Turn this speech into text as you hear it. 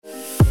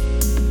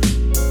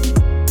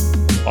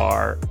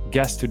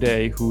guest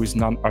today, who is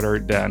none other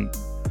than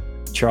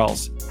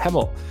Charles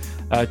Hamel.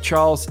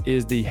 Charles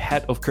is the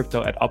head of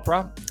crypto at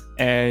Opera,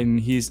 and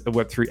he's a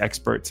Web3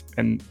 expert.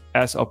 And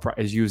as Opera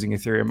is using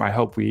Ethereum, I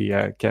hope we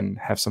can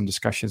have some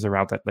discussions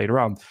around that later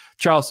on.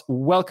 Charles,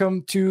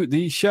 welcome to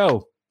the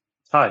show.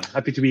 Hi,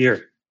 happy to be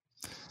here.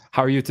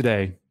 How are you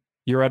today?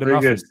 You're at an Very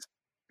office. Good.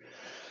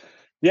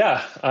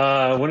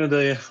 Yeah, one of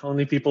the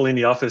only people in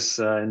the office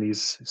in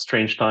these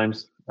strange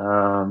times.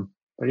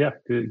 But yeah,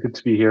 good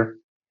to be here.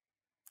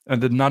 And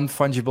the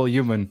non-fungible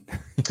human.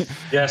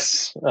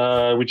 Yes,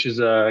 which is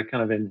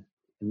kind of an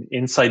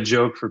inside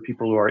joke for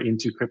people who are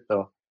into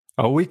crypto.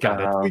 Oh, we got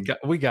it.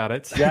 We got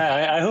it.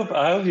 Yeah, I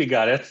hope you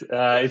got it.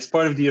 It's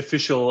part of the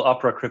official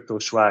Opera crypto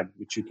swag,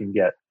 which you can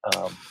get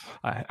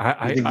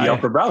using the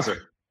Opera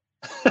browser.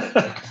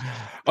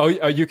 Oh,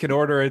 you can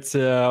order it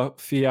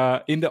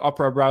via in the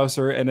Opera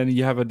browser, and then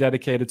you have a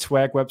dedicated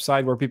swag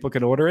website where people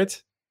can order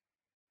it.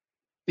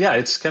 Yeah,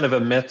 it's kind of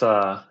a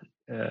meta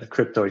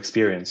crypto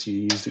experience.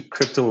 You use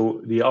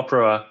the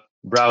Opera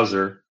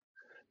browser.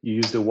 You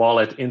use the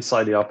wallet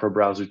inside the Opera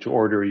browser to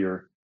order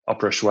your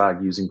Opera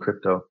swag using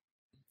crypto.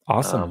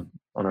 Awesome.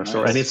 On our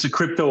store, and it's a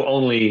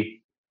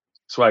crypto-only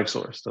swag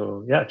store.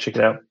 So yeah, check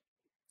it out.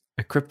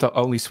 A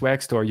crypto-only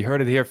swag store. You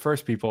heard it here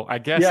first, people. I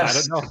guess.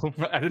 Yes.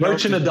 I don't know.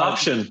 Merchant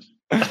adoption.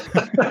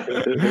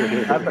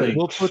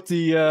 We'll put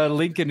the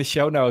link in the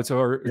show notes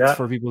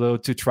for people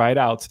to try it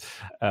out.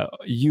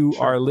 You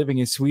are living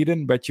in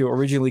Sweden, but you're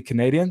originally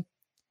Canadian.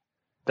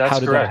 That's How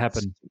did correct. that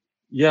happen?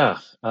 Yeah.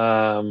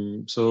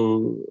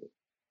 So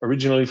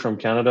originally from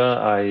Canada,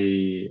 I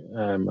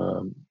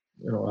am,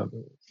 I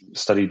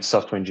studied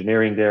software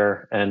engineering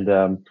there, and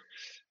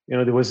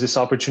there was this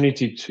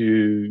opportunity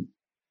to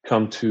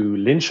come to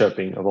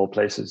Linköping of all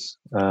places.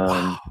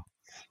 Wow.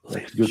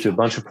 Like go to a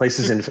bunch of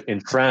places in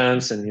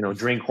France and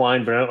drink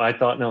wine, but I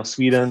thought no,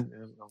 Sweden,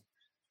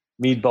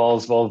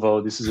 meatballs,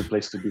 Volvo, this is a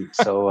place to be.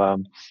 So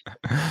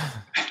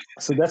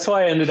so that's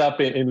why I ended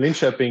up in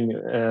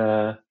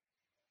Linköping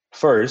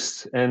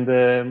first, and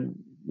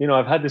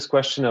I've had this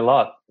question a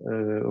lot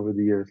over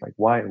the years, like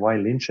why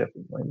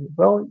Linköping?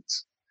 Well,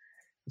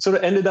 it sort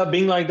of ended up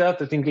being like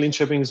that. I think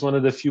Linköping is one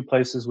of the few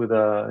places with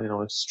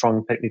a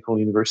strong technical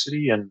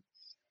university, and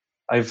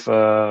I've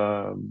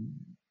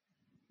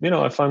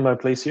I found my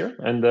place here,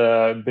 and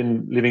I've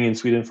been living in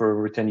Sweden for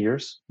over 10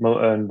 years.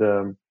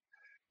 And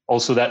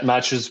also that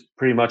matches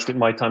pretty much with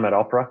my time at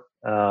Opera.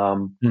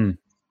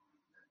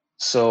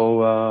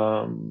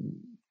 So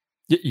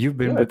you've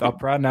been with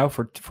Opera now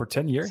for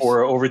 10 years?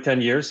 For over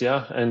 10 years,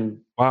 yeah. And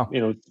wow,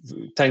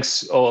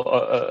 thanks.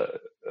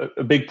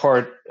 A big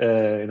part,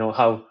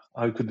 how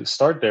I could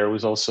start there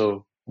was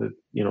also that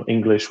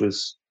English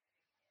was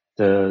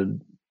the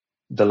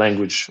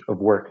language of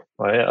work.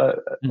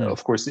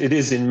 Of course, it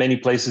is in many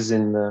places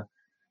in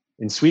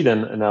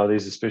Sweden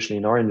nowadays, especially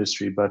in our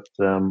industry. But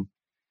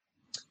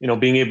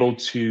being able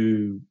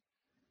to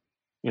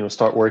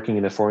start working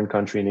in a foreign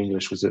country in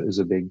English is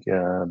a big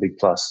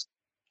plus.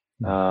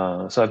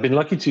 So I've been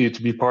lucky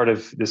to be part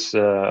of this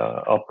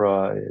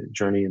Opera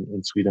journey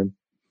in Sweden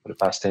for the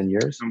past 10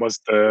 years. And was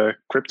the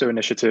crypto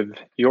initiative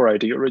your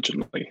idea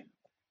originally?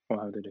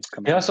 How did it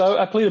come out? So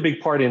I played a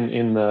big part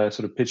in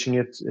sort of pitching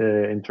it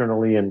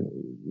internally and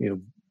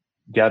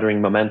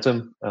gathering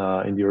momentum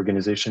in the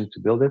organization to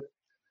build it.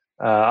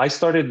 I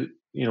started,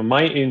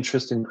 my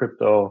interest in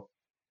crypto.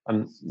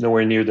 I'm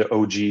nowhere near the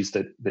OGs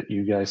that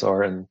you guys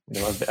are, and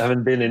I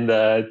haven't been in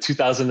the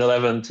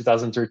 2011,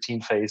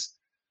 2013 phase,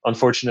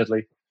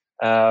 unfortunately.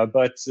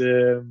 But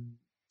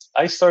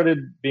I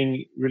started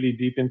being really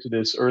deep into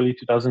this early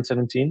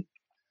 2017,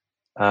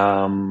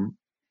 and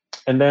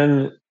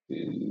then.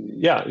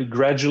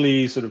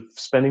 Gradually sort of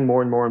spending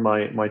more and more of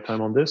my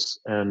time on this,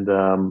 and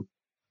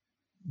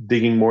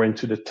digging more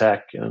into the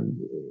tech and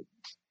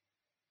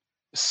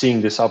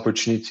seeing this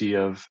opportunity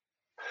of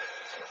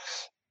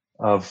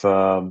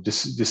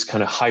this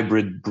kind of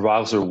hybrid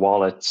browser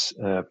wallet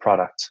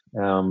product.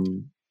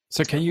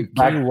 So can you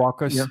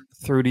walk us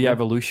through the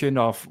evolution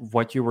of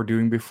what you were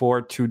doing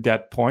before to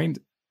that point?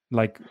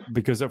 Like,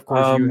 because of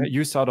course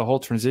you saw the whole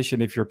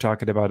transition, if you're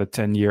talking about a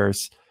 10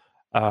 years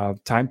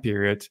time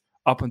period,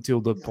 up until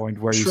the point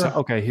where you said,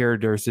 okay,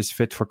 there's this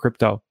fit for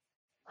crypto.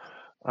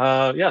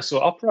 So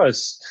Opera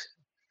is,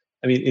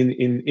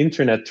 in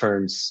internet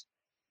terms,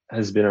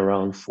 has been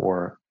around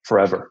for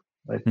forever.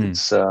 Right?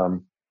 It's, I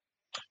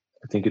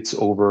think it's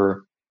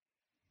over,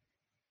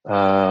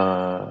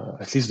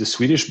 at least the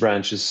Swedish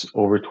branch is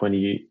over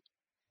 20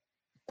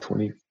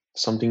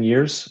 something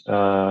years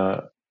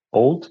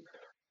old.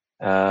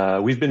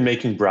 We've been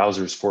making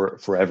browsers for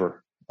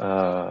forever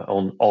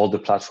on all the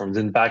platforms.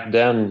 And back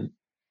then,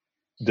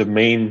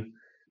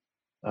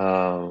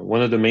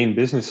 one of the main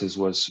businesses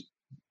was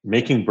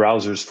making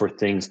browsers for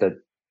things that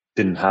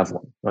didn't have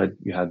one, right?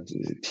 You had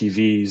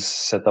TVs,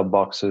 set-top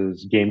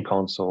boxes, game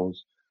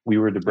consoles. We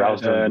were the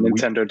browser.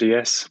 Nintendo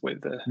DS with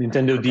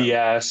Nintendo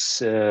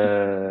DS,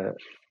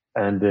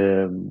 and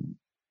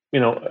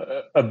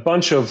a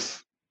bunch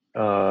of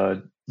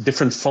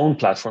different phone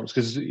platforms.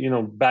 Because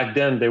back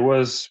then there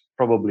was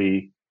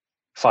probably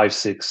 5,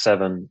 6,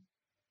 7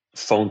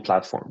 phone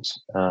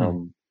platforms.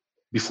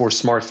 Before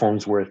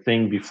smartphones were a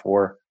thing,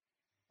 before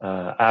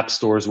app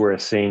stores were a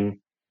thing,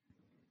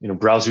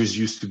 browsers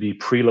used to be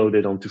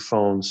preloaded onto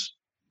phones.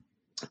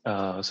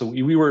 So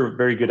we were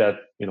very good at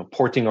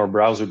porting our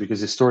browser, because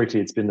historically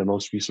it's been the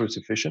most resource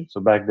efficient.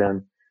 So back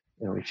then,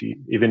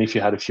 even if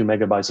you had a few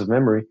megabytes of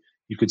memory,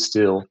 you could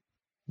still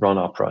run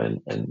Opera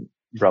and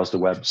browse the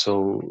web.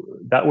 So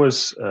that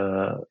was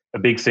a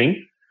big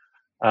thing.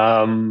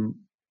 Then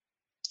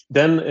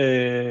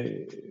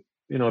a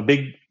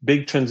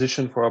big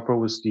transition for Opera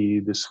was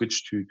the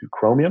switch to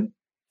Chromium.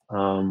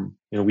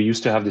 We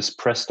used to have this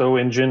Presto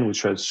engine,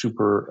 which was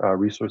super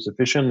resource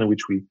efficient, and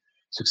which we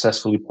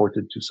successfully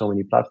ported to so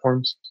many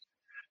platforms.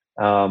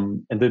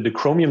 And the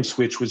Chromium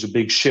switch was a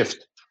big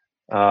shift,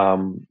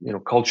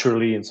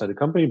 culturally inside the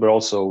company, but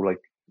also like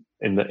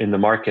in the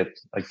market.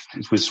 Like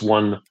it was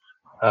one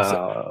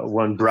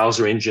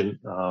browser engine.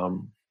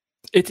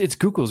 It's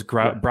Google's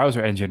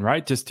browser engine,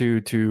 right? Just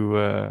to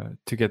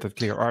get that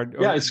clear.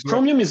 It's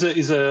Chromium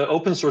is a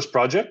open source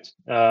project,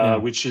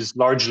 which is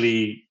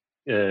largely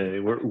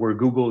where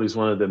Google is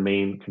one of the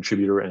main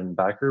contributor and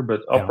backer,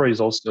 but Opera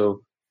is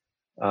also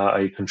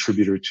a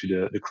contributor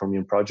to the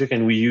Chromium project,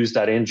 and we use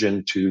that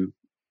engine to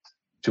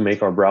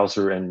make our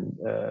browser. And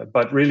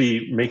but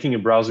really, making a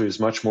browser is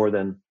much more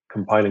than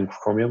compiling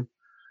Chromium,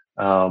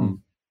 and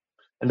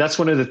that's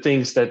one of the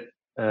things that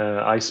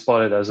I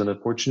spotted as an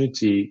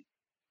opportunity.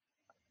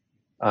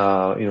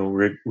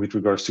 With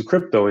regards to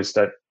crypto, is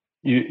that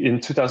in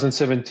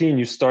 2017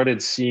 you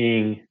started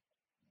seeing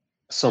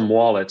some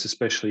wallets,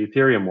 especially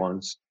Ethereum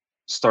ones,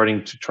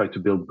 starting to try to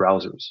build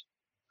browsers,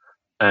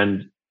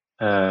 and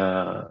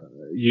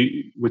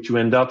what you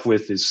end up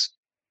with is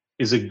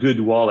a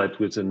good wallet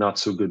with a not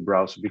so good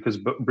browser, because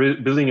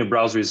building a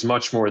browser is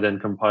much more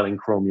than compiling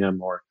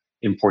Chromium or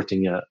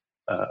importing a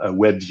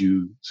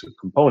WebView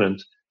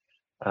component.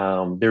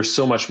 There's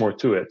so much more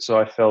to it. So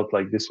I felt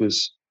like this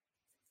was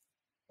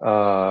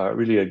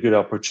really a good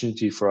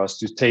opportunity for us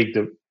to take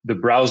the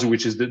browser,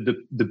 which is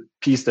the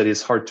piece that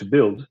is hard to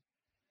build,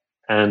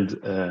 and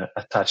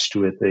attach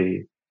to it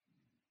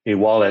a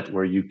wallet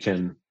where you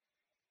can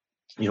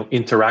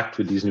interact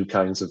with these new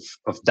kinds of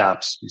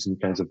dApps, these new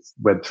kinds of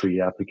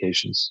Web3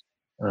 applications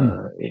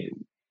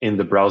in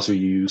the browser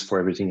you use for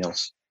everything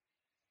else.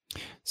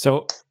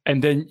 So,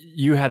 and then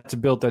you had to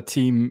build that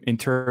team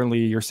internally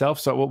yourself.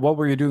 So what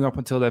were you doing up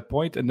until that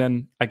point? And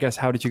then I guess,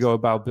 how did you go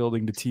about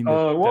building the team?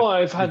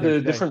 I've had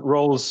the different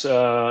roles.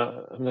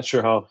 I'm not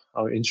sure how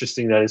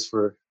interesting that is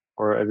for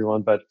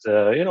everyone, but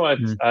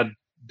I've had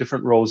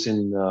different roles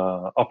in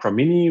Opera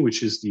Mini,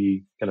 which is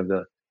the kind of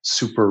the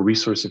super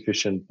resource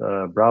efficient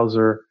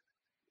browser.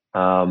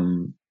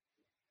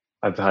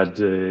 I've had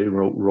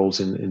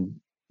roles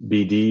in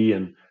BD,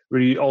 and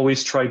really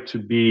always tried to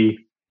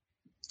be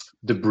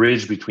the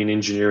bridge between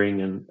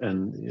engineering and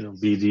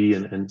BD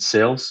and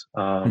sales.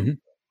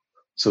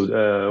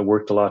 So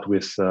worked a lot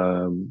with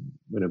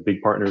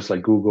big partners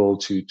like Google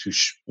to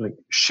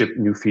ship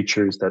new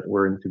features that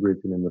were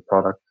integrated in the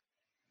product.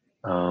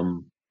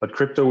 But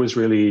crypto was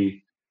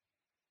really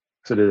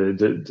sort of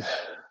the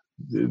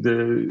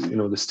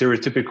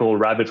stereotypical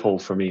rabbit hole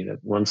for me. That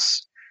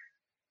once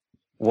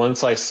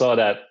I saw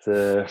that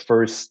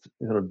first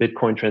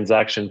Bitcoin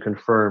transaction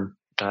confirm,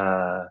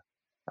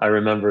 I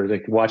remember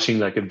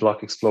watching a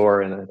block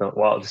explorer, and I thought,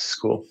 wow, this is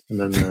cool. And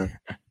then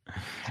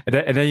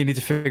and then you need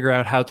to figure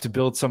out how to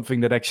build something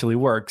that actually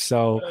works.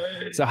 So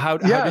how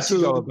did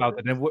you go about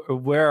it? And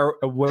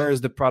where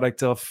is the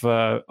product of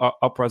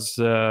Opera's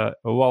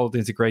wallet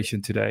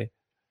integration today?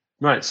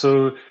 Right.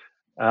 So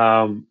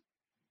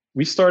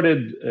we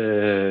started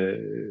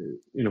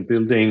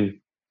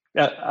building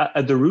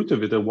at the root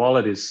of it. A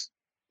wallet is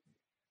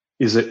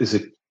a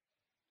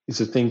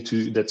thing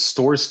that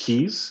stores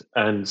keys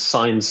and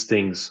signs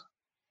things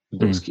with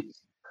those keys.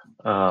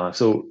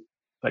 So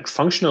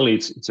functionally,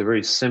 it's a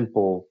very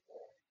simple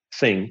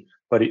thing,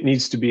 but it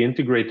needs to be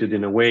integrated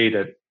in a way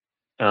that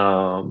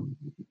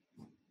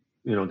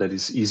that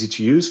is easy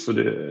to use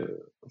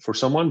for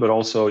someone, but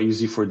also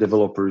easy for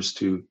developers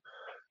to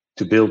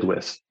build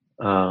with.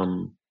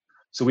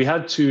 So we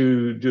had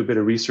to do a bit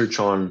of research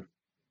on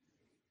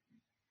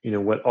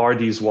what are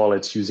these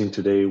wallets using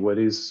today? What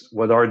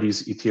are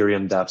these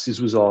Ethereum dApps? This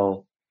was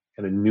all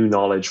kind of new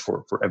knowledge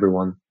for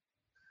everyone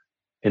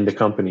in the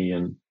company,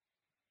 and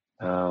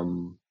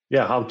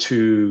how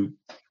to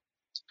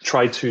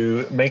try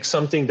to make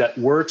something that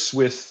works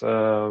with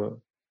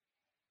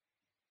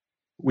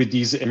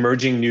these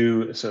emerging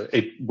new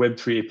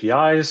Web3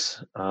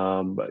 APIs,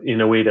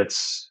 in a way that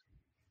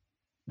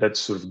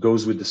sort of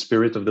goes with the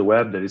spirit of the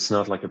web, that it's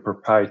not like a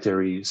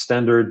proprietary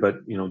standard,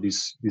 but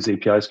these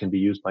APIs can be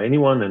used by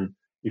anyone. And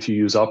if you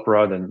use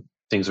Opera, then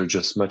things are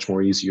just much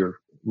more easy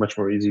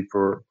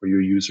for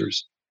your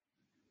users.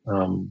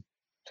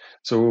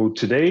 So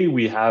today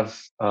we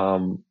have a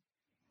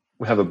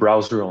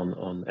browser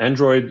on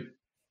Android,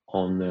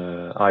 on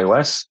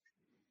iOS,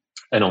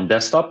 and on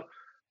desktop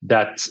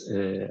that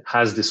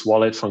has this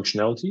wallet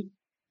functionality.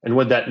 And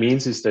what that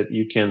means is that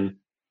you can,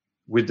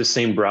 with the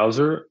same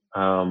browser,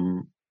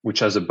 which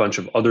has a bunch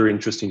of other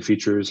interesting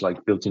features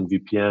like built-in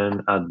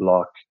VPN, ad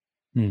block,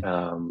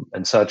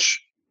 and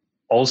such,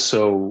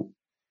 also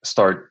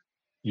start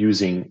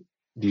using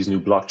these new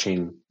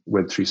blockchain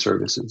Web3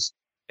 services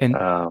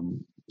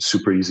And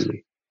super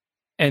easily.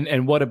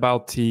 And what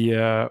about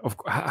the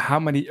how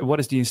many? What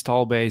is the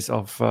install base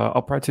of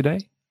Opera today?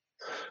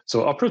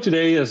 So Opera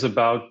today is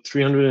about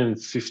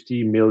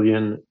 350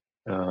 million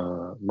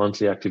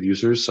monthly active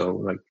users. So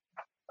like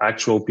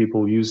actual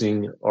people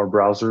using our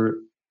browser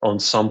on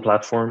some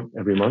platform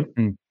every month.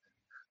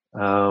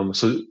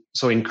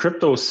 So in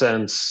crypto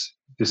sense,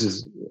 this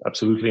is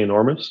absolutely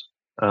enormous.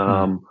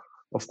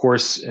 Of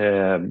course,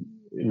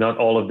 not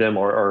all of them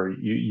are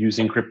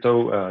using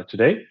crypto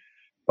today,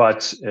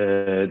 but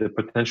the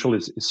potential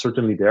is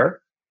certainly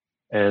there.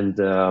 And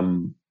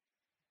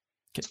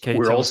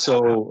we're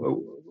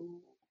also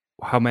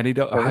how many?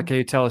 How can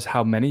you tell us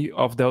how many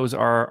of those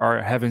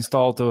are have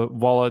installed the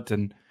wallet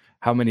and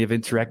how many have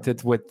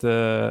interacted with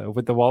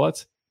the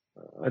wallet?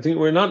 I think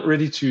we're not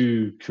ready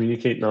to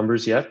communicate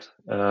numbers yet.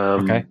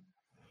 Okay.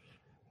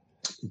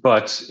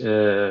 But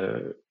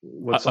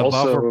what's above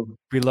also or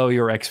below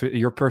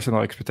your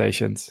personal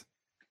expectations?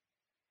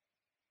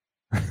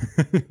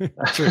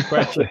 Trick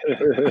question.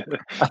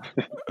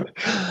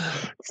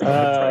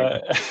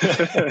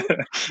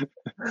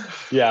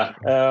 Yeah.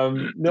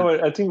 No,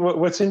 I think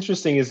what's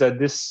interesting is that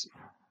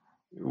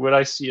what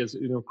I see as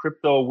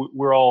crypto.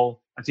 We're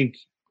all. I think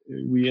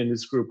we in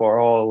this group are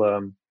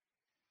all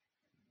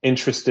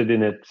interested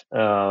in it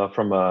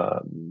from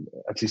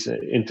at least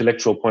an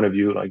intellectual point of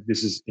view. Like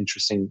this is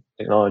interesting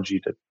technology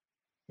that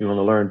you want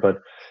to learn,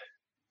 but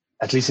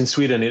at least in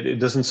Sweden, it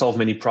doesn't solve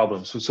many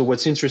problems. So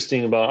what's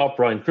interesting about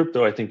Opera and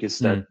crypto, I think, is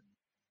that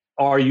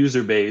our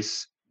user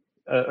base,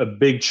 a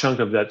big chunk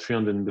of that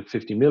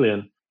 350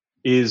 million,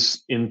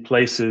 is in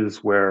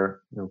places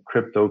where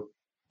crypto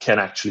can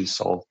actually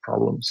solve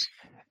problems.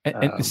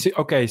 And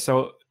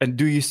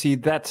do you see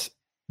that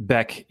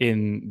back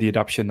in the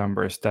adoption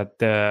numbers, that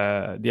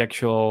the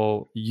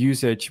actual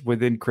usage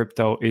within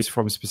crypto is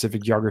from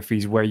specific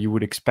geographies where you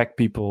would expect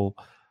people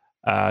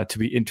to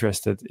be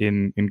interested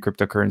in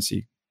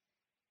cryptocurrency?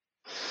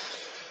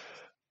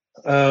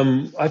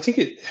 I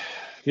think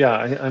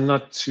I'm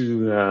not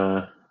too.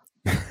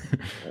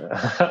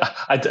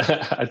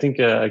 I think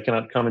I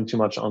cannot comment too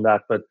much on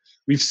that, but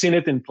we've seen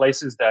it in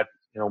places that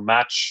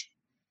match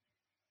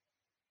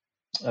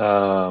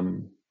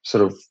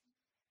sort of.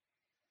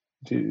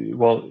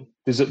 Well,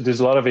 there's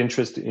a lot of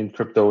interest in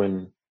crypto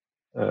in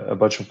a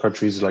bunch of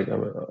countries like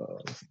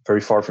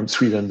very far from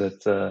Sweden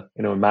that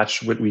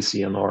match what we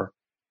see on our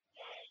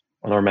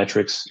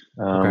metrics.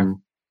 Okay.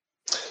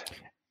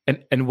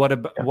 And what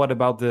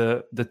about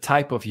the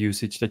type of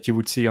usage that you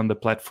would see on the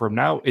platform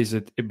now? Is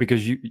it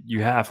because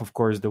you have, of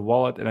course, the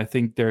wallet, and I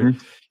think there,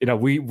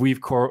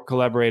 we've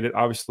collaborated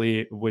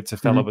obviously with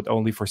Safello, but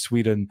only for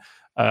Sweden,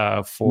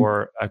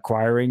 for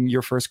acquiring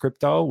your first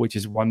crypto, which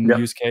is one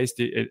use case,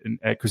 the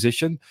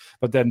acquisition.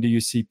 But then, do you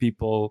see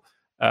people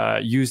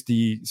use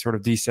the sort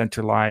of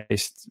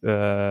decentralized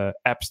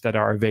apps that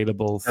are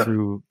available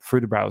through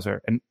the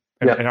browser? And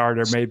are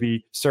there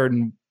maybe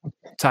certain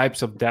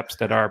types of dApps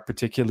that are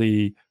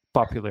particularly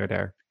popular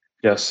there?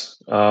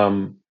 Yes.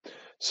 First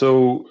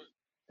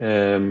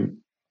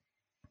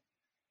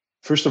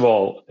of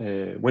all,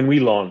 when we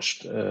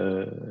launched,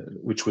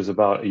 which was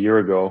about a year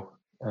ago,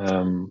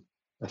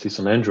 at least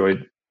on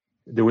Android,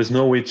 there was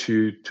no way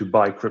to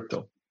buy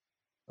crypto.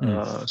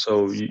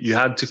 So you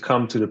had to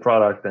come to the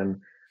product,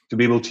 and to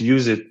be able to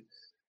use it,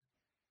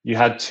 you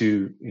had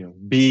to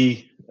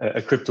be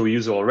a crypto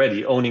user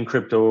already, owning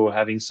crypto,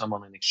 having some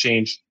on an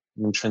exchange,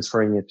 and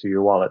transferring it to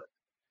your wallet.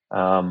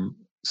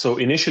 So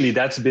initially,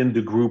 that's been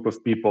the group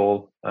of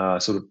people,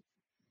 sort of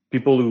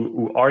people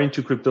who are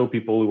into crypto,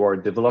 people who are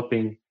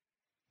developing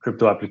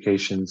crypto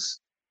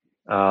applications.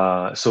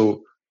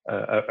 So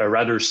a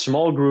rather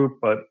small group,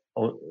 but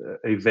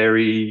a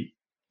very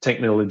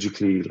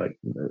technologically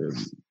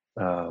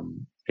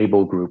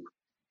able group.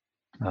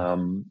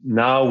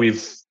 Now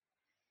we've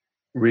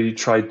really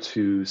tried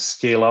to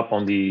scale up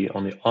on the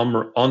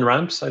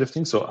on-ramp side of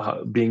things, so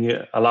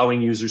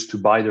allowing users to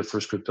buy their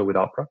first crypto with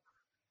Opera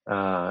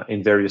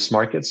in various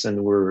markets,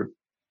 and we're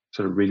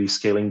sort of really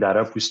scaling that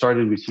up. We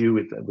started with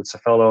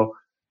Safello,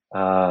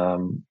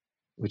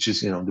 which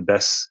is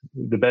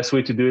the best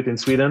way to do it in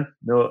Sweden.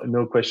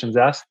 No questions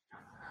asked.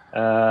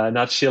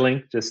 Not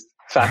shilling, just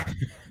fact.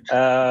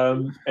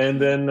 And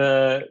then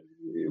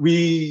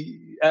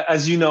we,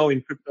 as you know,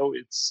 in crypto,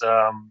 it's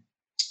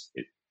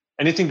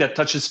anything that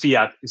touches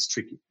fiat is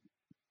tricky.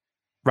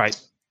 Right.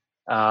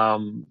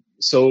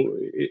 So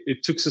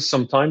it took us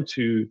some time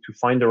to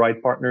find the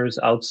right partners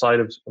outside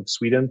of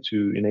Sweden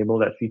to enable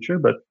that feature.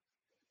 But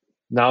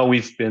now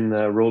we've been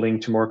rolling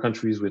to more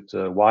countries with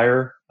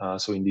Wire.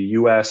 So in the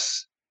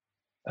US,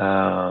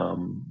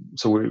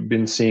 so we've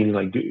been seeing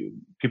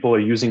people are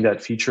using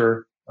that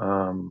feature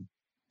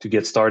to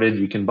get started.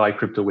 You can buy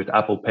crypto with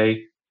Apple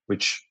Pay,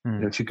 which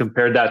if you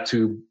compare that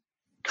to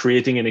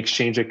creating an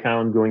exchange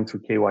account, going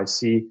through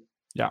KYC,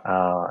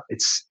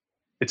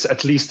 it's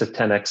at least a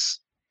 10x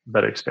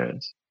better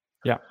experience.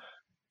 Yeah.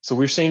 So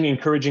we're seeing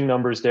encouraging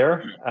numbers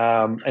there.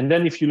 And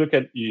then if you look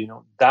at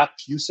DApp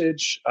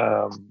usage,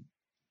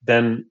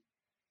 then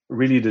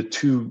really the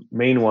two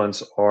main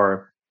ones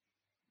are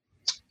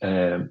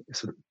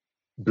sort of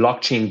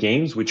blockchain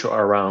games, which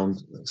are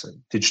around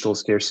digital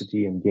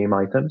scarcity and game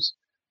items.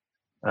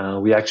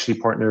 We actually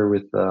partner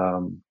with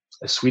a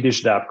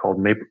Swedish DApp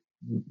called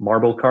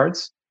Marble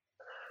Cards.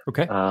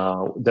 Okay.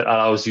 That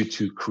allows you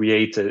to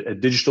create a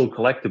digital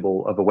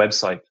collectible of a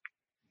website.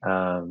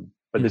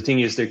 But the thing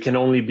is, there can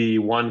only be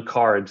one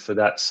card for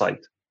that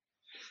site.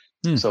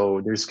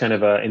 So there's kind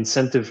of an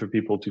incentive for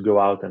people to go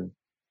out and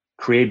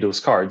create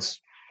those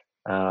cards.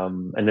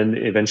 And then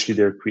eventually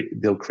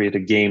they'll create a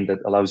game that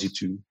allows you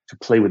to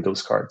play with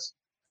those cards.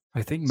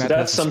 I think so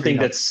that's something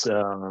that's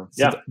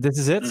this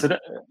is it. So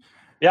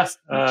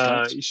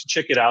you should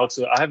check it out.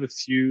 So I have a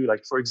few,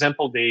 like for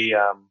example, they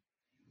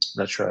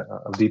not sure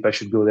how deep I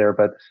should go there,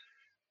 but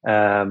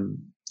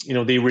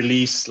they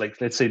release, like,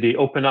 let's say they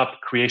open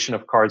up creation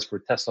of cards for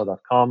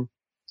Tesla.com.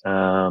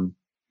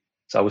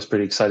 So I was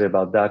pretty excited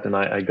about that, and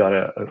I got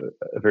a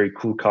very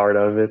cool card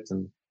out of it.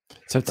 And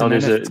so it's an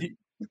NFT.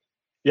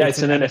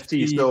 It's an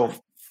NFT. So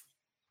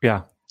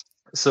yeah.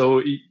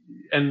 So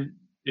and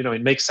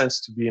it makes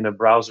sense to be in a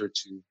browser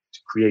to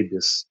create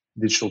this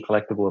digital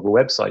collectible of a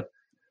website.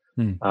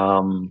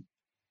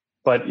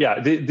 But yeah,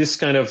 this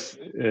kind of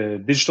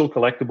digital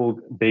collectible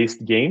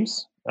based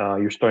games,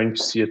 you're starting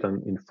to see it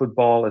in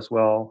football as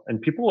well,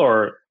 and people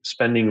are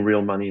spending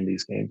real money in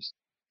these games.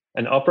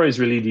 And Opera is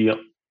really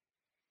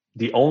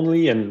the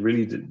only and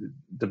really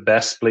the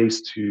best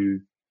place to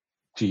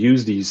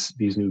use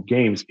these new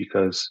games,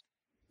 because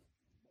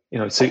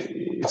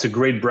it's a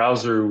great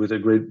browser with a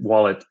great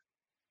wallet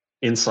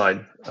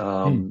inside.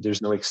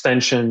 There's no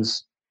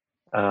extensions.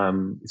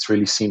 It's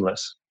really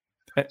seamless.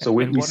 So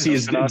what we see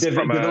is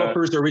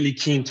developers are really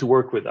keen to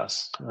work with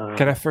us.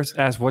 Can I first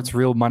ask, what's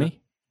real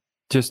money?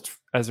 Just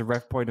as a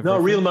ref point of no,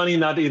 reference? Real money,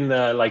 not in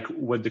like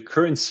what the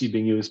currency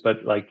being used,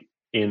 but like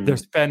in they're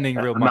spending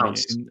real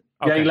amounts. money.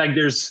 Yeah, like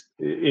there's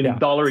in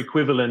dollar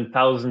equivalent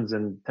thousands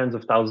and tens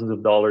of thousands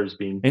of dollars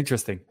being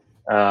interesting.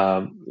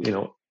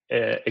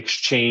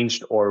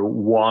 Exchanged or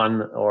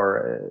won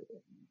or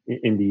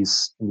in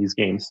these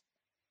games.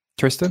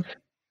 Tristan,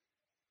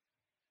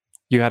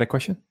 you had a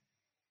question?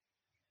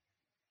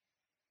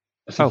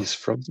 I think he's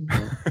frozen.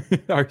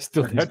 Are you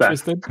still there,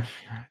 Tristan?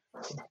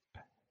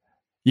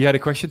 You had a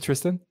question,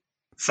 Tristan?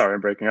 Sorry,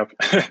 I'm breaking up.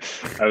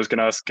 I was going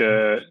to ask,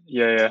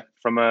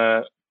 from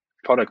a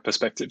product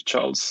perspective,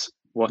 Charles,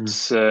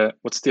 what's the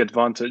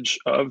advantage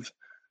of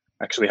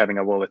actually having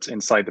a wallet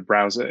inside the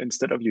browser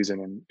instead of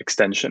using an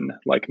extension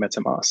like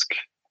MetaMask?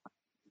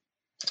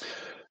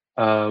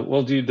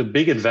 Well, the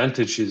big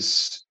advantage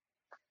is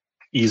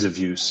ease of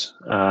use.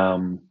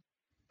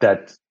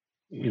 That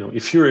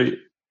if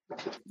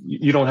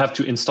you don't have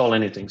to install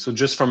anything. So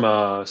just from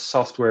a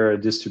software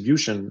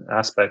distribution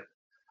aspect,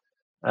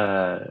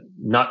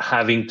 not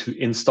having to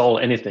install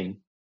anything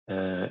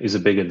is a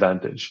big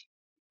advantage.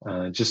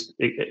 Just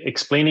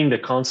explaining the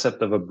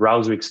concept of a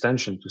browser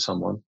extension to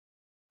someone,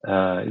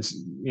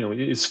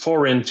 it's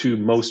foreign to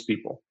most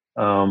people.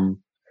 And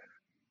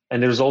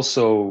there's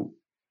also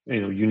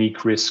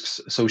unique risks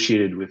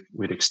associated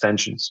with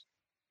extensions.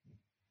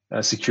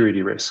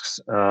 Security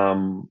risks,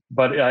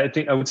 but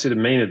I would say the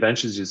main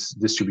advantage is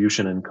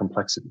distribution and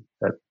complexity.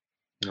 That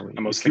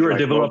if you're a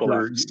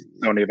developer, you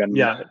don't even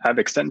have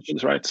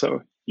extensions, right?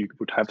 So you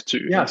would have to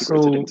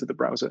integrate it into the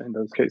browser in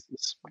those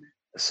cases.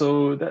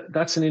 So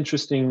that's an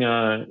interesting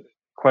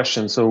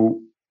question.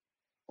 So,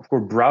 of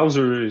course,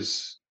 browser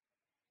is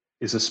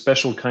a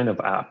special kind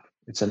of app.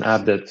 It's an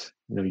app that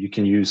you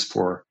can use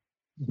for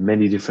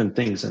many different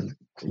things and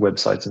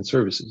websites and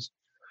services.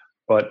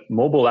 But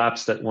mobile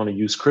apps that want to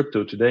use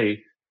crypto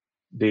today,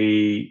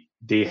 they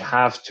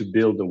have to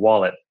build the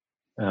wallet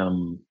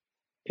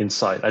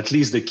inside, at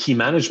least the key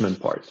management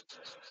part.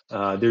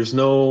 There's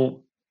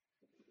no,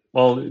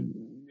 well,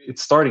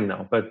 it's starting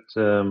now, but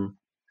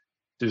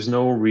there's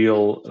no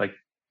real like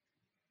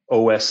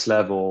OS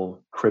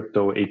level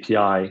crypto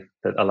API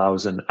that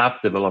allows an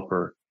app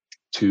developer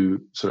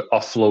to sort of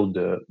offload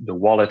the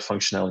wallet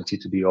functionality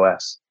to the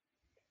OS.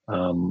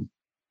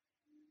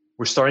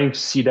 We're starting to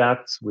see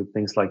that with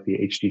things like the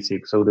HTC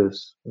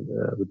Exodus,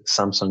 with the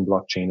Samsung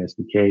blockchain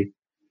SDK.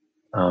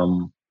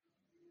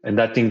 And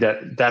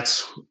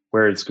that's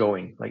where it's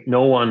going. Like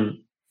no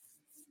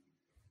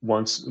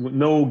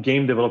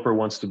game developer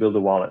wants to build a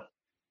wallet.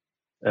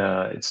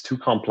 It's too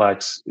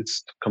complex.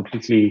 It's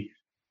completely,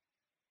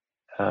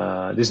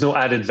 there's no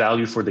added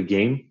value for the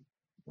game.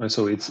 And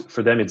so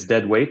for them, it's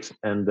dead weight.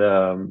 And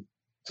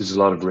there's a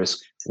lot of risk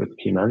with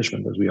key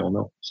management, as we all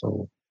know.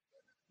 So,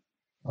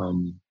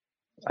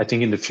 I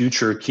think in the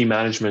future, key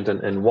management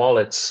and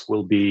wallets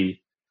will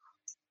be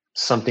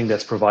something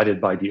that's provided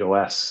by the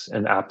OS,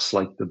 and apps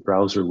like the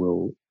browser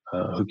will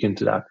hook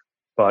into that.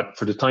 But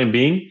for the time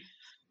being,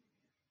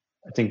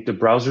 I think the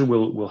browser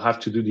will have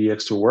to do the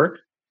extra work.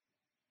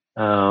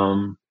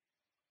 And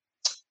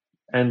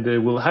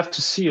we'll have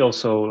to see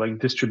also, like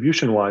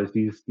distribution-wise,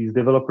 these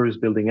developers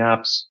building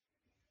apps,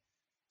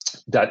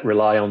 that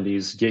rely on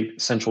these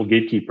central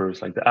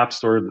gatekeepers like the App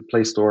Store, the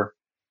Play Store.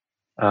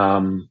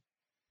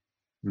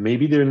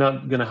 Maybe they're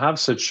not going to have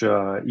such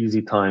an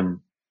easy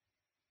time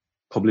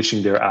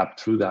publishing their app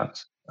through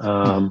that.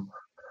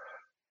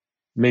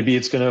 Maybe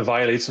it's going to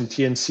violate some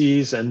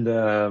TNCs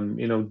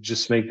and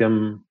just make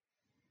them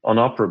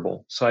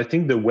unoperable. So I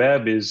think the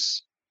web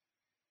is,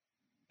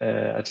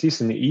 at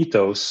least in the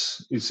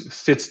ethos,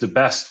 fits the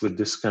best with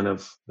this kind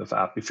of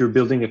app. If you're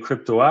building a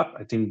crypto app,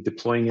 I think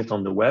deploying it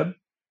on the web,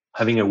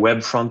 having a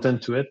web front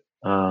end to it,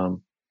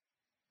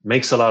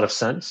 makes a lot of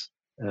sense.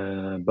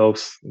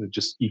 Both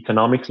just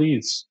economically,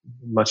 it's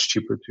much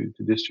cheaper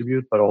to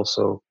distribute, but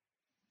also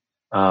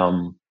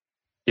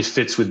it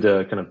fits with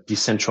the kind of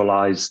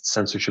decentralized,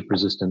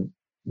 censorship-resistant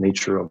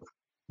nature of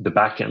the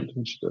backend,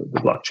 which is the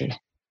blockchain.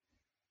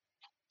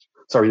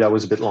 Sorry, that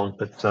was a bit long,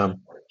 but that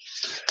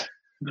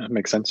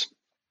makes sense.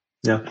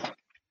 Yeah.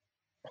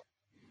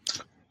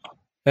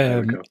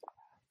 There we go.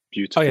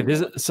 Beautiful. Oh yeah,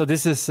 this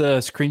is a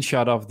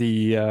screenshot of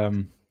the.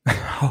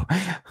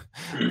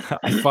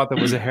 I thought that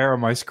was a hair on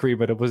my screen,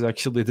 but it was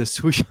actually the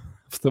swoosh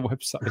of the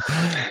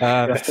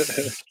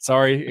website.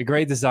 Sorry, a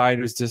great design.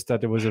 It was just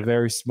that there was a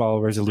very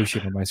small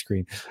resolution on my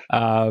screen.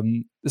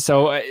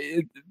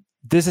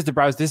 This is the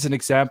browser. This is an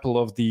example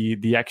of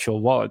the actual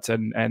wallet,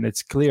 and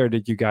it's clear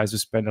that you guys have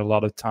spent a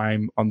lot of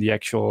time on the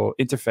actual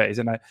interface.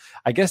 And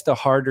I guess the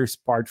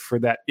hardest part for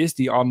that is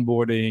the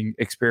onboarding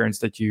experience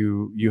that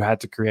you had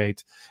to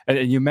create.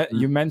 And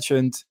you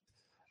mentioned,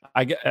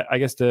 I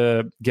guess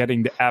the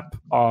getting the app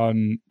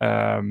on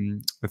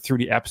through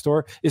the App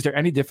Store. Is there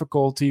any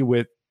difficulty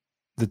with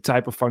the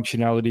type of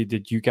functionality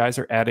that you guys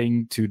are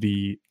adding to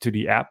the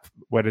app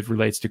when it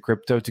relates to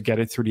crypto to get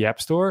it through the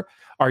App Store?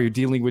 Are you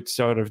dealing with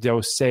sort of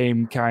those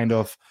same kind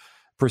of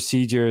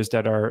procedures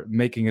that are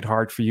making it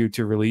hard for you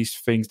to release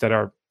things that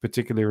are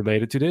particularly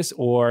related to this?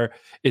 Or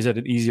is it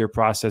an easier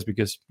process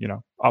because,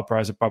 Opera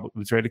is a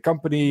publicly traded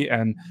company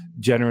and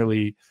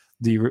generally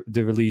the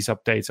release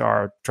updates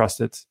are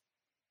trusted?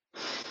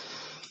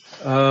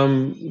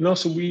 No,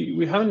 so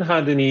we haven't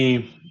had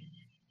any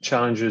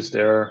challenges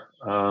there.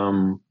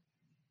 I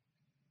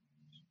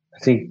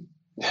think,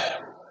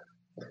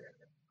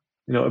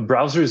 a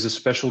browser is a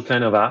special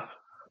kind of app.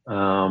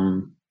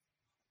 And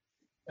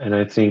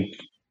I think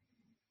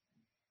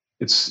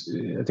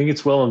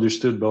it's well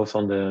understood both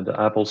on the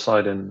Apple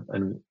side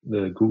and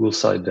the Google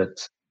side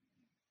that,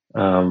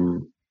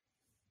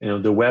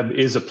 the web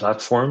is a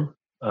platform.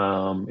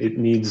 It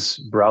needs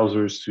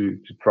browsers to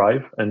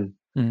thrive. And,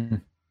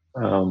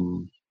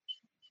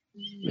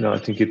 I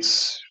think it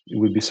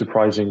would be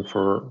surprising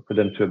for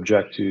them to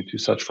object to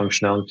such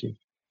functionality.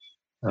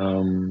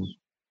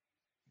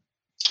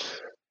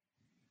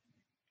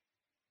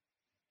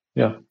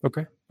 Yeah.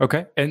 Okay.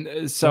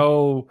 And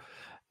so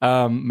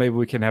maybe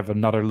we can have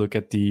another look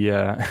at the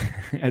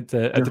at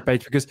the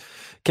page, because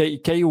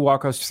can you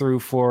walk us through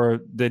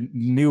for the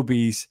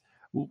newbies,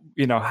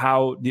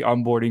 how the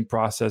onboarding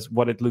process,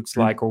 what it looks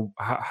like, or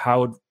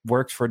how it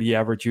works for the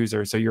average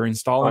user? So you're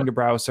installing the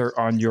browser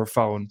on your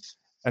phone,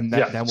 and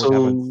then what happens?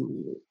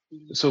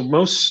 So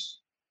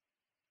most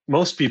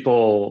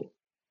people,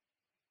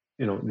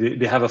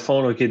 they have a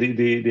phone. Okay,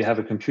 they have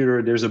a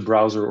computer. There's a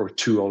browser or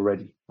two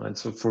already, right?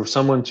 So for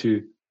someone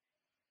to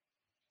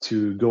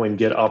go and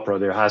get Opera,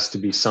 there has to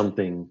be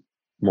something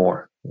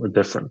more or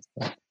different,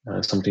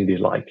 something they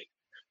like.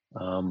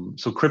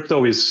 So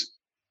crypto is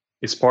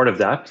part of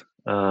that.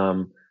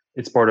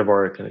 It's part of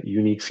our kind of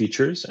unique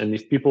features. And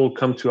if people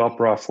come to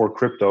Opera for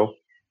crypto,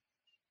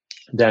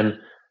 then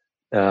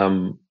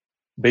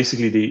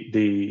basically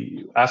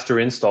they after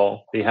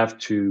install, they have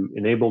to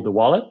enable the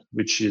wallet,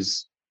 which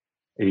is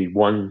a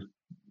one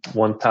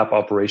tap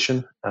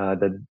operation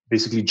that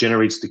basically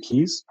generates the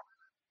keys.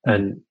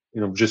 And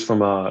just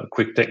from a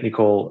quick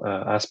technical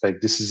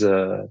aspect, this is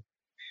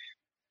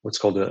what's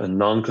called a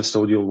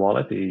non-custodial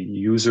wallet, a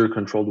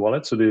user-controlled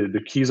wallet. So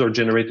the keys are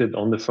generated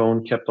on the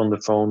phone, kept on the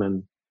phone,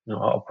 and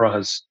Opera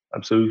has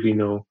absolutely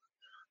no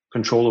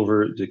control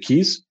over the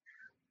keys.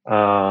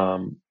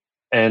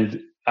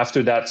 And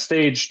after that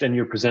stage, then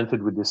you're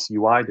presented with this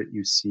UI that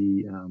you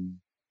see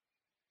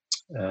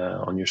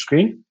on your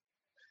screen.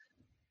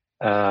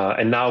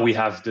 And now we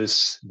have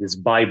this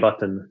buy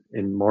button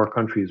in more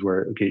countries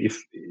where, okay, if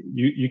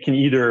you can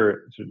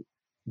either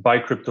buy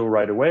crypto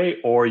right away,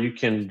 or you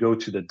can go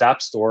to the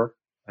App Store,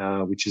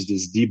 which is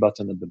this D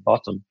button at the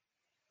bottom.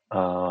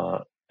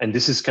 And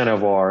this is kind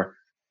of our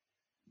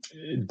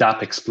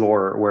dApp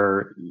Explorer,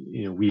 where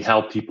we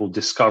help people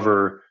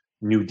discover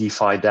new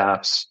DeFi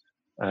dApps,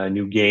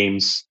 new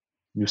games,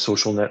 new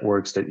social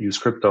networks that use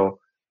crypto.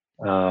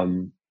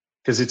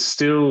 Because it's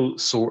still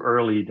so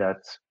early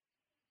that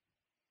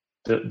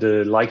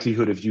the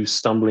likelihood of you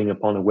stumbling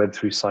upon a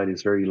Web3 site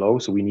is very low.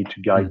 So we need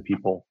to guide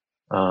people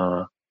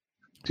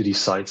to these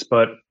sites.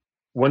 But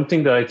one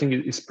thing that I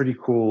think is pretty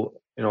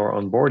cool in our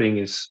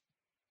onboarding is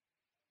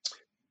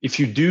if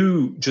you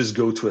do just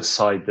go to a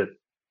site that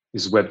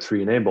is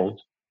Web3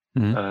 enabled,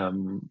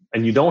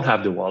 and you don't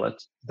have the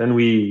wallet, then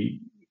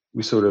we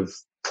sort of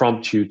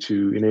prompt you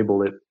to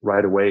enable it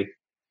right away.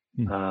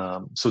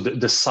 So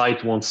the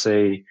site won't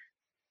say,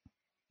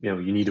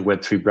 you need a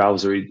Web3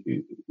 browser.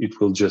 It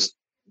will just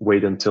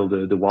wait until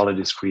the wallet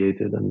is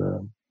created,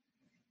 and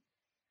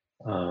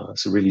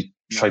so really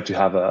try to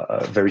have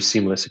a very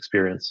seamless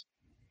experience.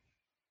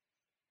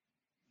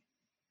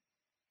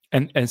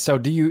 And so,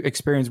 do you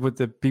experience with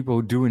the people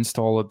who do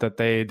install it that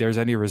there's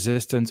any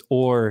resistance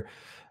or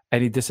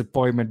any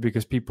disappointment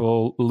because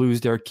people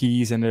lose their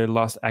keys and they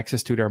lost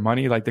access to their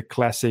money, like the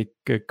classic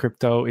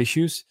crypto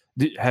issues?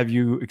 Have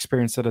you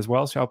experienced that as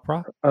well,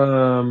 Opera?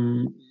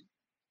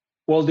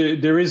 Well,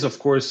 there is, of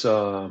course,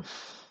 one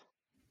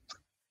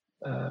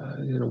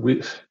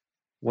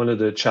of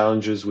the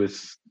challenges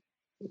with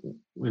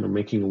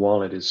making a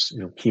wallet is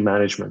key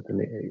management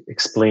and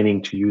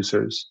explaining to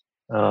users.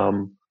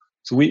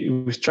 So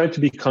we've tried to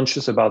be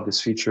conscious about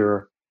this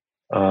feature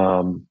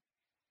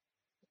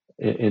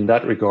in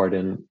that regard,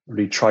 and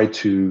really try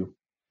to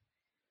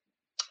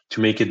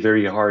make it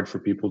very hard for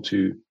people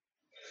to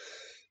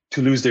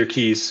lose their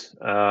keys.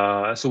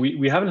 So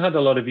we haven't had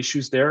a lot of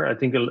issues there. I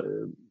think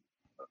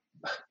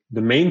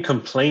the main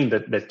complaint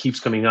that keeps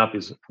coming up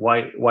is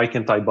why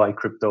can't I buy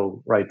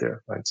crypto right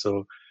there, right?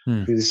 So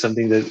this is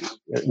something that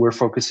we're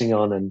focusing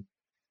on and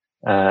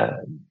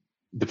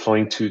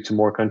deploying to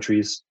more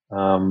countries.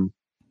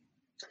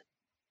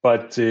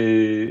 But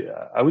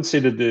I would say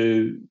that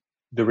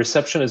the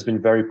reception has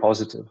been very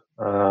positive.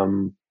 I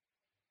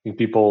think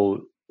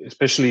people,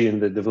 especially in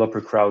the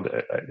developer crowd,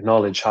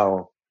 acknowledge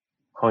how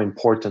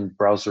important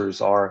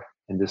browsers are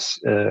in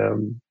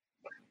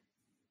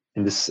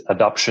this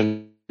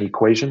adoption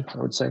equation, I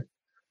would say.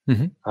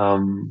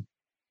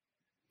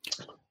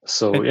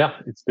 So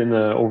it's been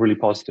overly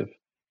positive.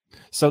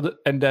 So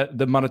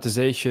the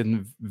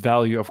monetization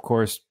value, of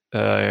course,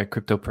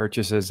 crypto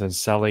purchases and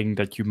selling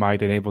that you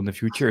might enable in the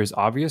future is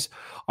obvious.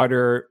 Are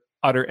there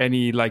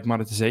any like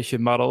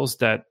monetization models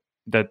that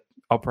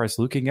Opera is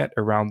looking at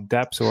around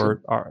dApps,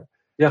 or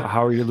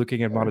how are you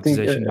looking at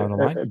monetization down the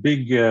line? A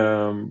big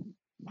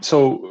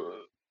so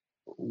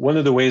one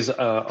of the ways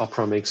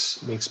Opera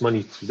makes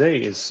money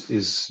today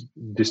is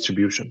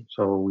distribution.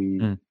 So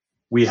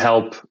we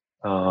help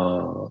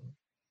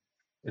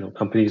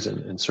companies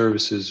and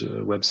services,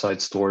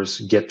 website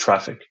stores get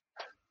traffic.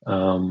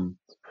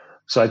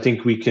 So I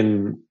think we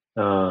can,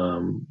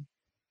 and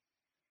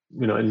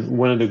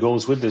one of the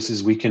goals with this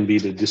is we can be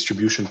the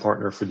distribution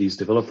partner for these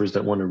developers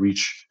that want to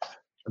reach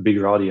a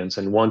bigger audience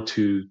and want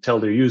to tell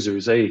their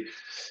users, hey,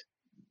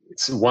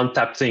 it's a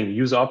one-tap thing,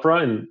 use Opera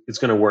and it's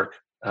going to work.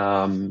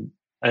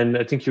 And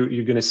I think you're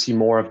going to see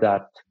more of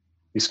that,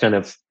 these kind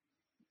of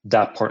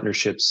dApp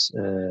partnerships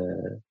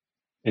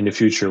in the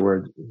future,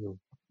 where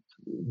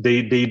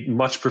they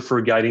much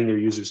prefer guiding their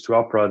users to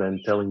Opera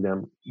than telling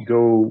them,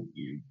 go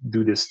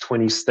do this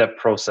 20-step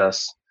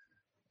process,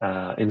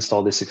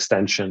 install this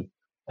extension,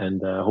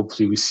 and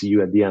hopefully we see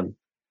you at the end.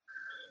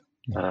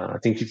 I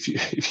think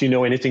if you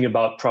know anything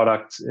about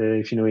product,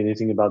 if you know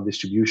anything about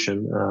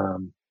distribution,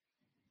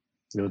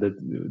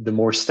 the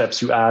more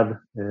steps you add,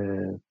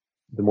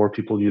 the more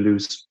people you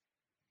lose.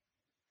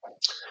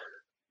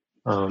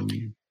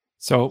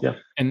 So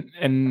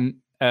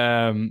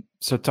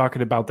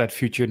talking about that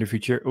future in the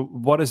future,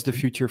 what is the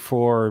future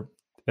for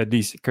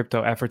these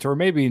crypto efforts, or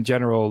maybe in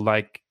general,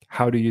 like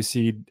how do you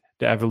see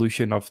the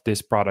evolution of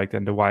this product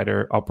and the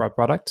wider Opera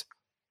product?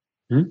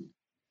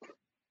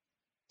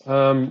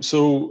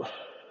 So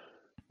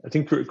I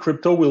think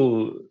crypto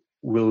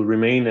will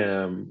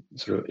remain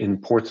sort of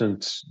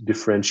important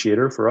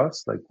differentiator for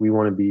us. Like, we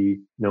want to be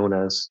known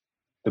as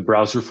the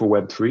browser for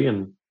Web3,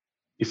 and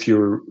if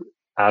you're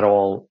at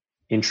all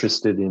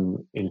interested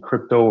in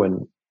crypto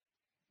and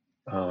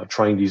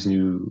trying these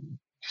new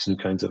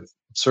kinds of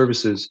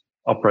services,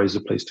 Opera is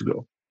the place to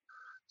go.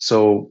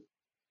 So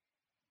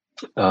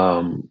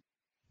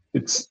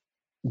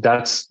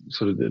that's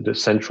sort of the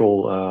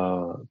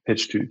central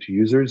pitch to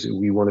users.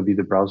 We want to be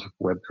the browser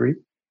for Web3,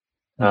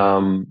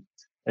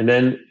 and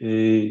then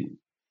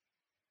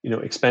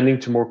expanding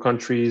to more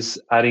countries,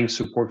 adding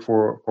support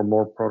for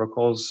more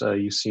protocols.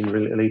 You've seen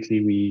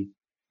lately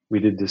we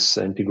did this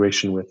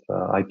integration with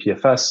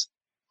IPFS.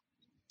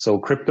 So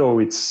crypto,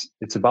 it's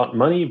about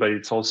money, but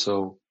it's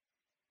also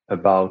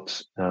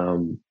about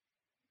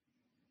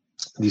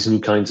these new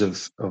kinds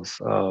of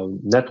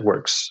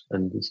networks,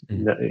 and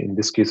in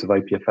this case of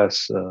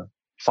IPFS,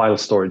 file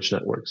storage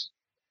networks.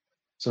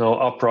 So now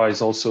Opera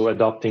is also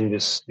adopting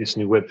this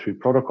new Web3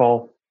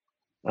 protocol.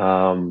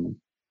 And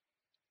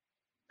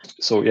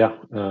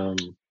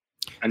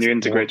you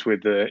integrate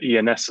with the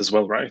ENS as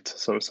well, right?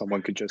 So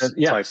someone could just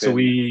type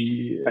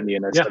in an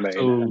ENS domain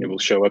and it will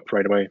show up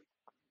right away.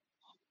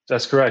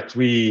 That's correct.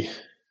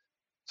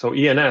 So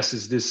ENS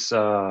is this,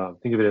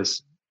 think of it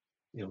as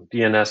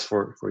DNS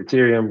for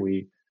Ethereum.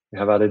 We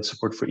have added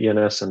support for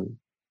ENS and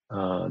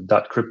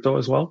 .crypto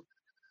as well.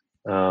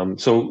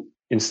 So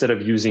instead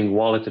of using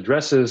wallet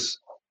addresses,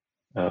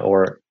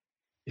 or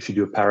if you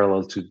do a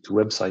parallel to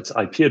websites,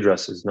 IP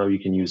addresses, now you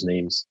can use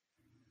names.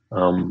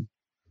 So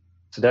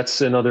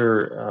that's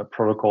another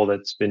protocol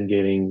that's been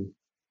getting,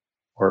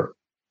 or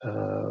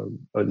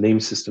a name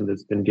system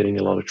that's been getting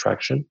a lot of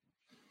traction.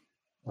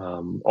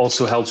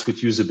 Also helps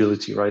with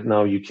usability. Right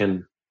now, you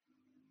can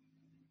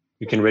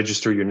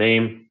register your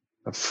name,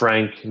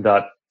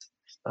 frank.eth,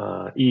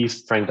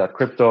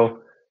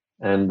 frank.crypto,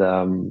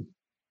 and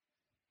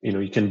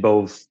you can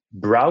both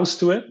browse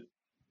to it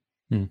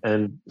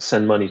and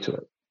send money to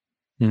it.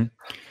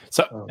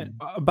 So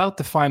about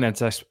the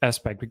finance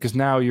aspect, because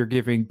now you're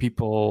giving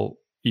people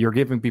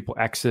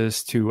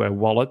access to a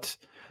wallet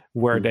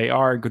where they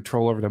are in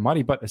control over their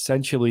money, but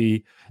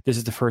essentially this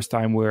is the first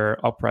time where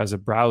Opera as a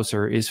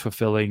browser is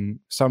fulfilling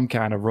some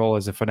kind of role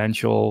as a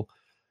financial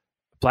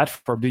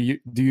platform. Do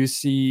you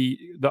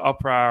see the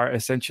Opera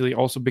essentially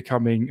also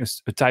becoming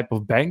a type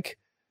of bank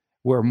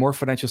where more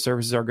financial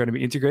services are going to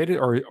be integrated,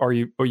 or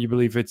you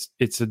believe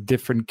it's a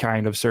different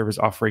kind of service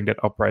offering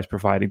that Opera is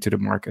providing to the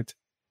market?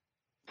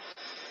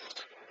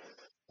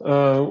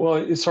 Well,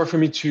 it's hard for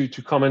me to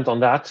comment on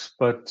that,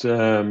 but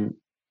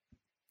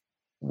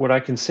what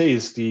I can say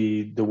is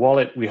the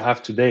wallet we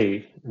have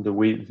today, the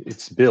way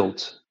it's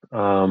built,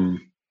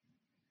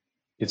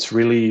 it's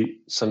really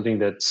something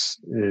that's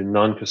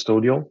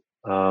non-custodial.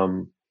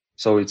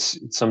 So it's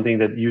something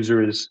that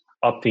user is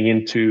opting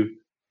into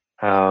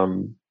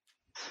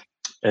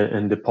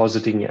and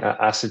depositing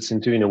assets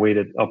into in a way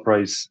that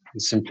Opera is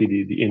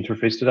simply the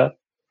interface to that.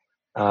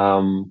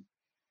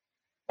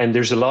 And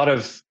there's a lot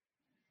of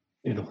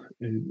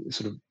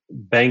sort of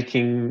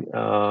banking,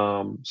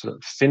 sort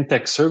of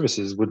fintech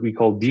services, what we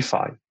call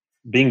DeFi,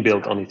 being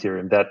built on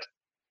Ethereum. That,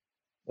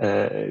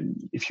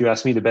 if you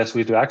ask me, the best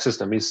way to access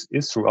them is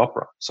through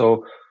Opera.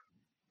 So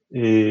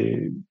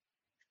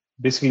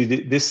basically,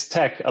 this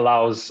tech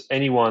allows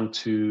anyone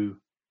to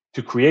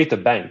create a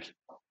bank,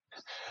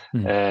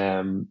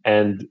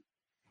 and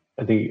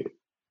I think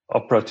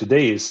Opera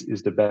today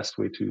is the best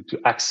way to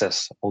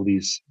access all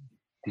these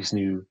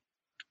new.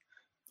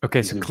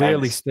 Okay, so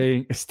clearly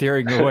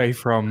steering away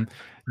from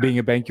being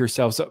a bank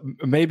yourself. So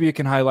maybe you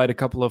can highlight a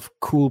couple of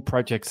cool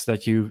projects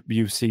that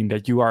you've seen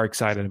that you are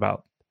excited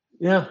about.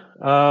 Yeah,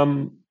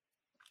 one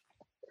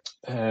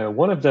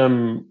of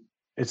them,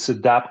 it's a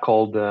dApp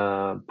called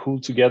Pool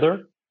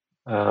Together.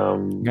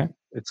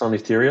 It's on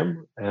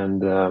Ethereum,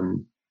 and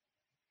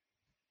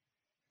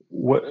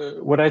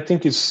what I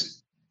think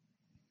is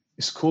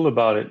cool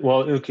about it.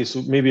 Well, okay,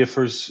 so maybe a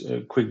first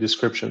quick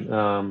description.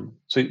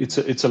 So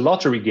it's a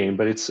lottery game,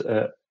 but it's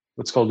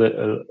what's called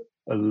a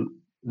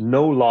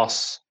no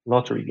loss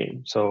lottery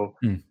game. So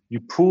you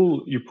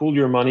pool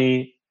your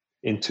money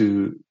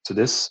into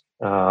this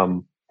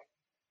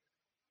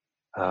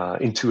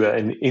into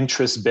an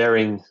interest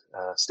bearing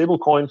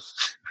stablecoin.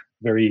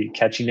 Very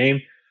catchy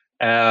name.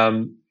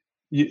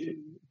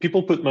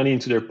 People put money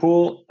into their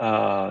pool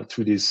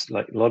through these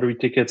like lottery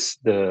tickets.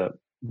 The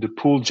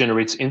pool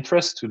generates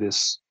interest to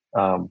this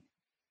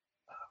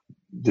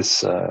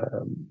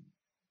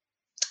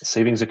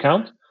savings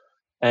account,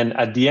 and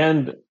at the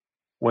end,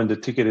 when the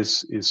ticket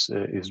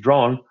is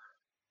drawn,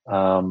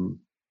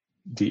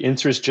 the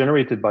interest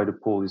generated by the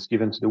pool is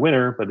given to the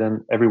winner, but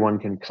then everyone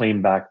can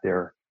claim back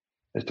their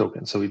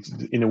token. So it's,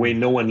 in a way,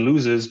 no one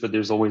loses, but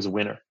there's always a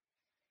winner,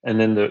 and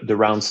then the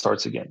round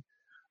starts again.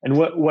 And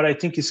what I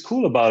think is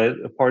cool about it,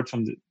 apart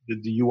from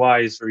the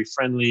UI is very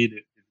friendly,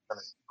 they've done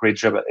a great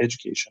job at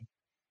education,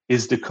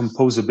 is the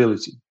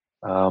composability,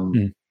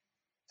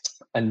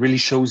 and really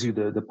shows you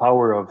the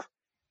power of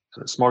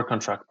sort of smart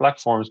contract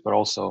platforms, but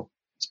also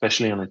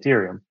especially on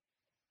Ethereum,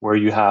 where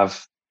you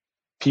have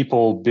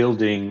people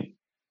building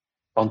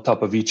on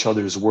top of each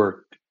other's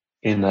work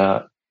in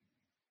a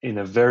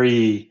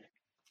very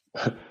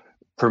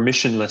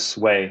permissionless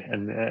way.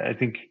 And I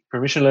think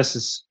permissionless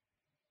is,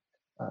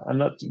 I'm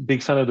not a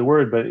big fan of the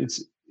word, but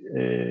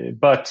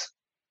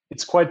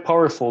it's quite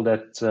powerful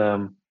that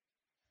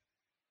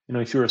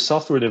if you're a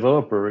software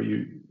developer,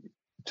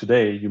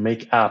 today you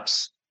make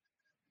apps,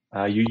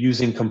 you're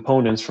using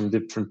components from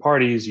different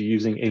parties, you're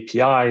using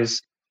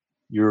APIs,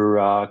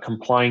 you're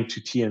complying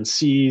to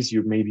TNCs,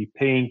 you're maybe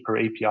paying per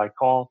API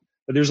call,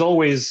 but there's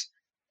always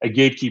a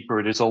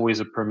gatekeeper, there's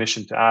always a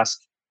permission to ask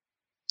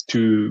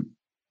to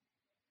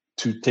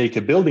take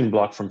a building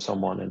block from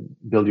someone and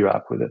build your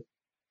app with it.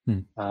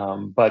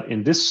 But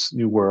in this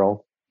new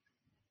world,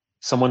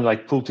 someone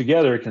like Pool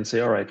Together can say,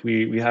 all right,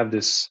 we have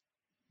this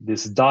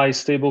DAI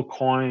stable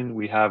coin,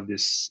 we have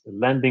this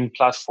lending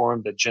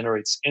platform that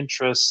generates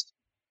interest.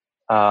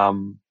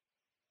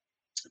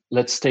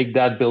 Let's take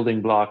that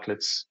building block,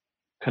 let's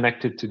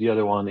connect it to the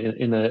other one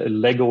in a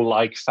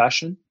Lego-like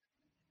fashion,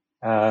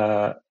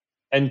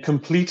 and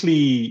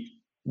completely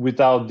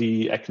without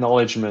the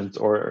acknowledgement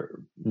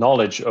or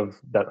knowledge of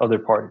that other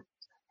party,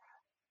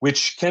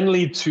 which can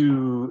lead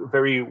to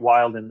very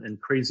wild and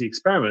crazy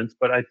experiments.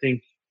 But I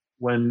think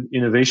when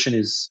innovation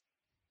is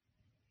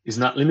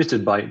not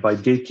limited by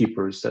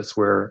gatekeepers, that's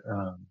where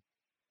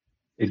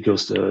it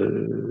goes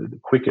the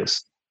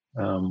quickest.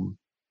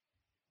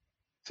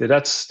 So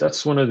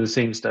that's one of the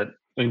things that,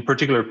 in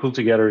particular, Pool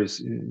Together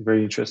is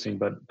very interesting.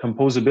 But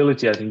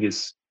composability, I think,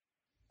 is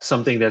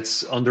something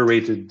that's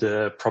underrated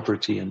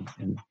property in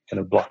kind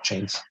of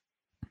blockchains.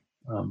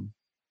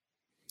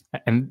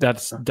 And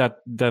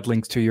that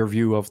links to your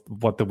view of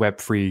what the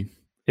Web3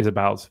 is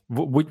about.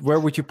 Where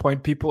would you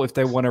point people if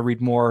they want to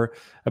read more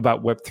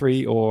about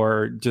Web3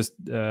 or just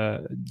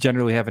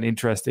generally have an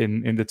interest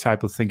in the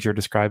type of things you're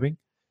describing?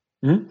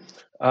 Mm-hmm.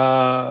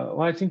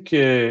 Well, I think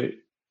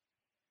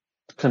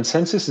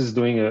Consensus is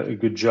doing a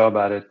good job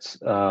at it.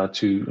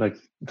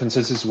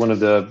 Consensus is one of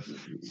the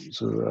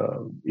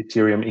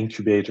Ethereum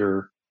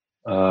incubator,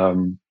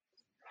 and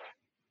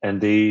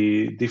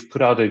they've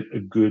put out a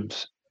good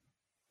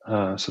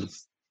sort of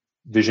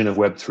vision of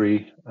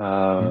Web3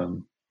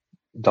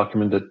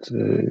 document that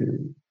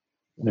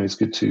is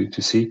good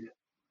to see.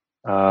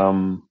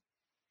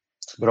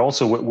 But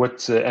also what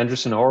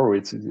Andreesen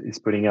Horowitz is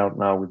putting out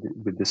now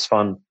with this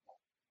fund.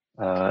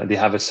 They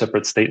have a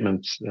separate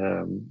statement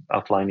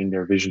outlining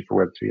their vision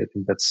for Web3. I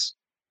think that's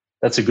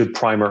a good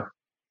primer.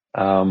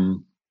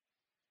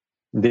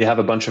 They have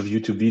a bunch of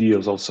YouTube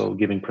videos also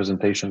giving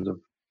presentations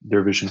of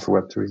their vision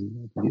for Web3.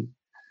 You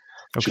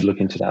should look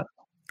into that.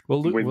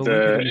 With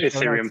the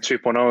Ethereum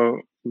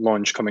 2.0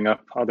 launch coming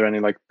up, are there any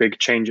big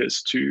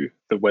changes to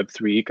the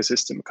Web3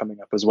 ecosystem coming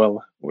up as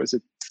well? Or is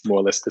it more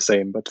or less the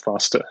same but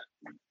faster?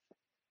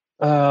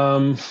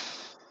 Well,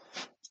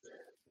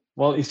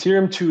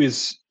 Ethereum 2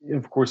 is,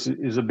 of course,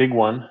 a big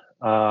one.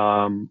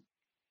 I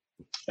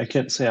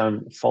can't say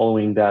I'm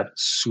following that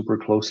super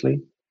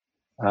closely.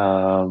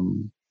 But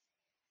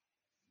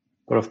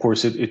of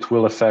course, it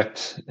will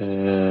affect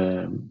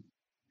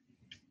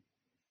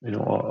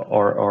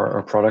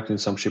our product in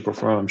some shape or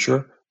form, I'm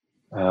sure.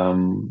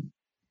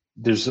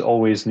 There's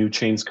always new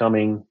chains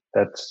coming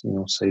that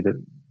say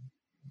that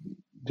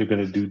they're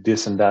going to do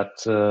this and that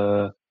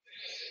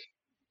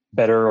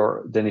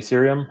better than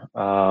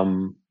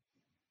Ethereum.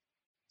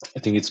 I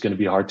think it's going to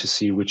be hard to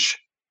see which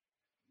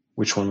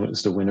one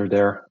is the winner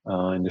there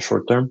in the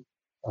short term.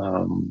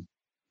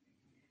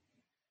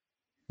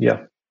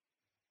 Yeah.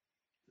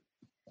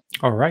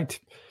 All right.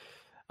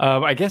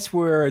 I guess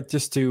we're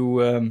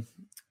getting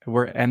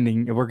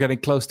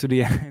close to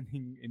the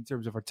ending in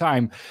terms of our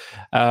time.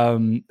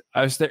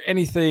 Is there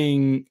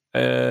anything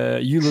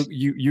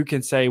you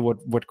can say what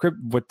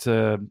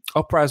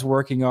Opera is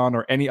working on,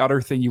 or any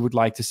other thing you would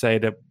like to say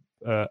that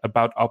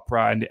about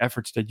Opera and the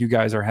efforts that you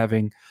guys are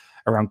having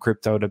around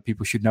crypto that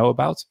people should know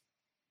about?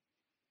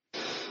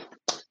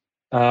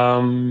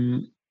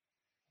 I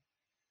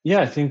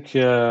think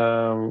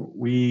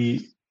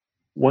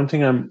one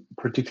thing I'm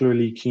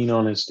particularly keen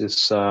on is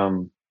this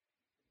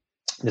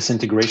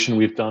integration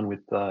we've done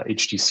with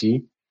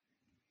HTC.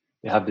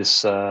 They have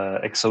this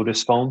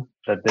Exodus phone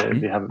that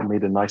they have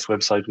made a nice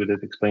website with it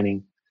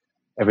explaining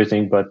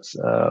everything, but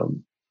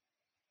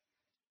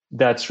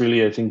that's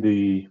really, I think,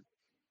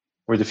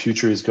 where the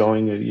future is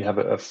going. You have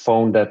a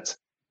phone that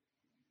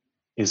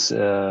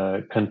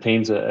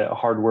contains a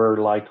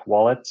hardware-like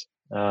wallet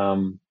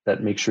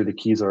that makes sure the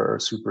keys are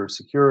super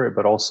secure,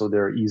 but also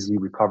they're easily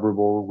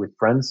recoverable with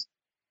friends,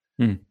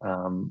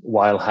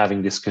 while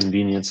having this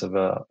convenience of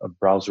a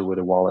browser with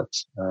a wallet.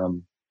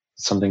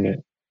 Something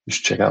that you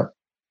should check out.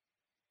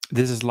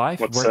 This is live.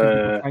 Where can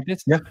people find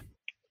it?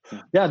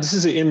 Yeah. This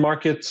is an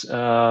in-market.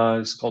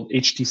 It's called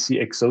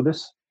HTC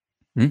Exodus.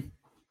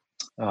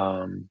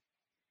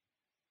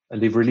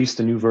 And they've released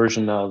a new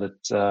version now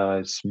that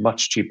is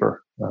much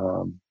cheaper.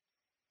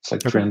 It's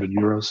like 300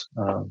 euros.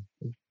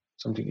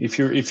 Something. If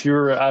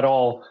you're at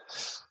all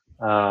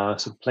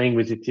playing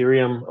with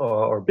Ethereum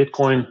or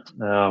Bitcoin,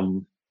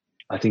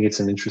 I think it's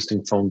an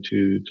interesting phone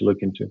to look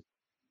into.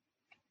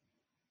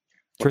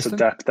 What's a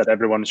dApp that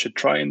everyone should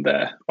try in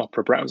their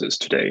Opera browsers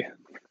today?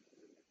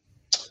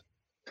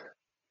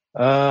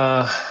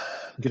 I'm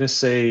gonna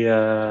say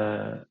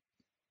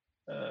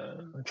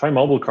try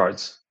Marble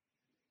Cards.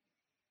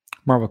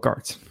 Marble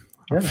Cards.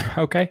 Yeah.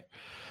 Okay.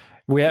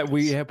 We have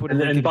put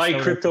and buy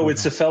crypto with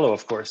Cefello,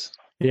 of course.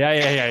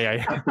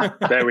 Yeah.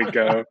 There we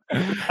go.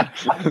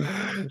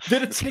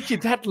 Did it take you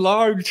that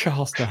long,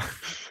 Charles? No.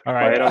 All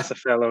right. Buy it on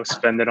Cefello,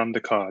 spend it on the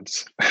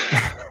cards.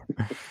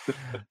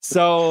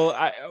 So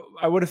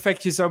I want to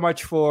thank you so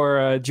much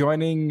for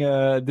joining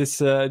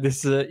this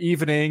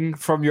evening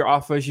from your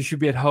office. You should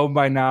be at home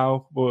by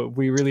now.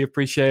 We really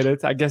appreciate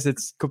it. I guess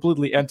it's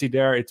completely empty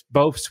there. It's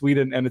both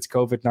Sweden and it's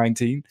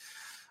COVID-19.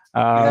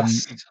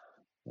 Yes.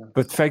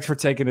 But thanks for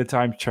taking the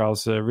time,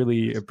 Charles.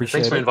 Really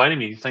appreciate it. Thanks for inviting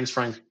me. Thanks,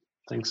 Frank.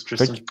 Thanks,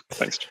 Tristan.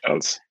 Thanks,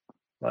 Charles.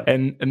 Bye.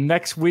 And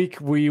next week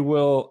we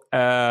will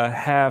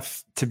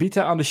have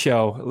Tabitha on the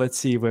show. Let's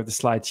see if we have the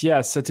slides.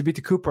 Yes, so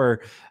Tabitha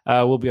Cooper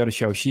will be on the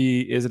show.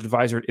 She is an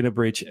advisor at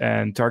InnoBridge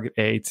and Target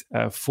 8,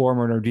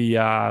 former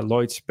Nordea,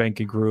 Lloyds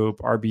Banking Group,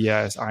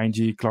 RBS, ING,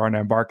 Klarna,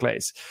 and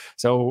Barclays.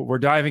 So we're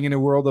diving in the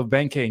world of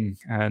banking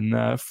and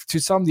to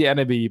some the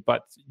enemy,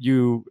 but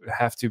you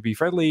have to be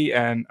friendly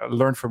and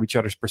learn from each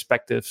other's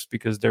perspectives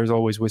because there's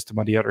always wisdom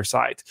on the other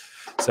side.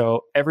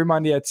 So every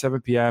Monday at 7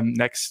 p.m.,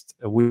 next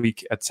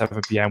week at 7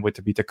 p.m. with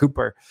Tabitha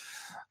Cooper.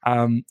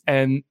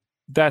 And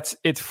that's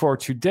it for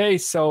today.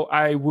 So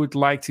I would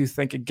like to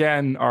thank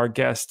again our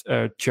guest,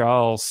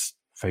 Charles.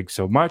 Thanks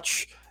so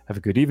much. Have a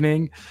good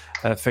evening.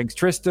 Thanks,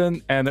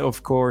 Tristan. And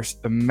of course,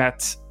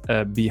 Matt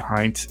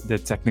behind the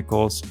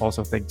technicals.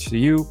 Also, thanks to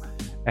you.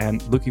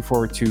 And looking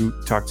forward to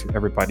talk to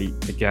everybody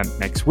again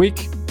next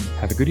week.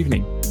 Have a good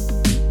evening.